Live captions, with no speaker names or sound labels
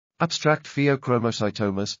Abstract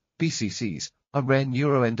pheochromocytomas, PCCs, are rare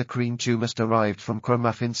neuroendocrine tumors derived from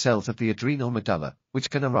chromaffin cells of the adrenal medulla,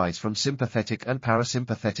 which can arise from sympathetic and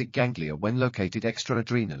parasympathetic ganglia when located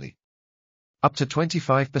extraadrenally. Up to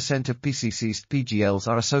 25% of PCCs PGLs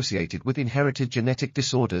are associated with inherited genetic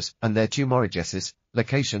disorders, and their tumorigenesis,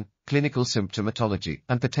 location, clinical symptomatology,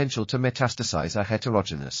 and potential to metastasize are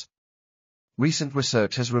heterogeneous. Recent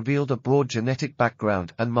research has revealed a broad genetic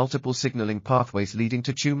background and multiple signaling pathways leading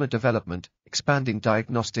to tumor development, expanding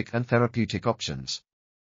diagnostic and therapeutic options.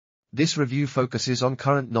 This review focuses on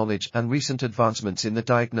current knowledge and recent advancements in the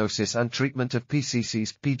diagnosis and treatment of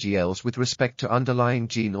PCCs PGLs with respect to underlying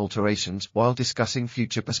gene alterations while discussing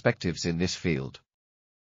future perspectives in this field.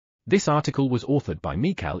 This article was authored by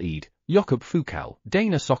Michal, Jakub, Foukal,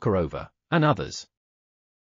 Sochorová, and others.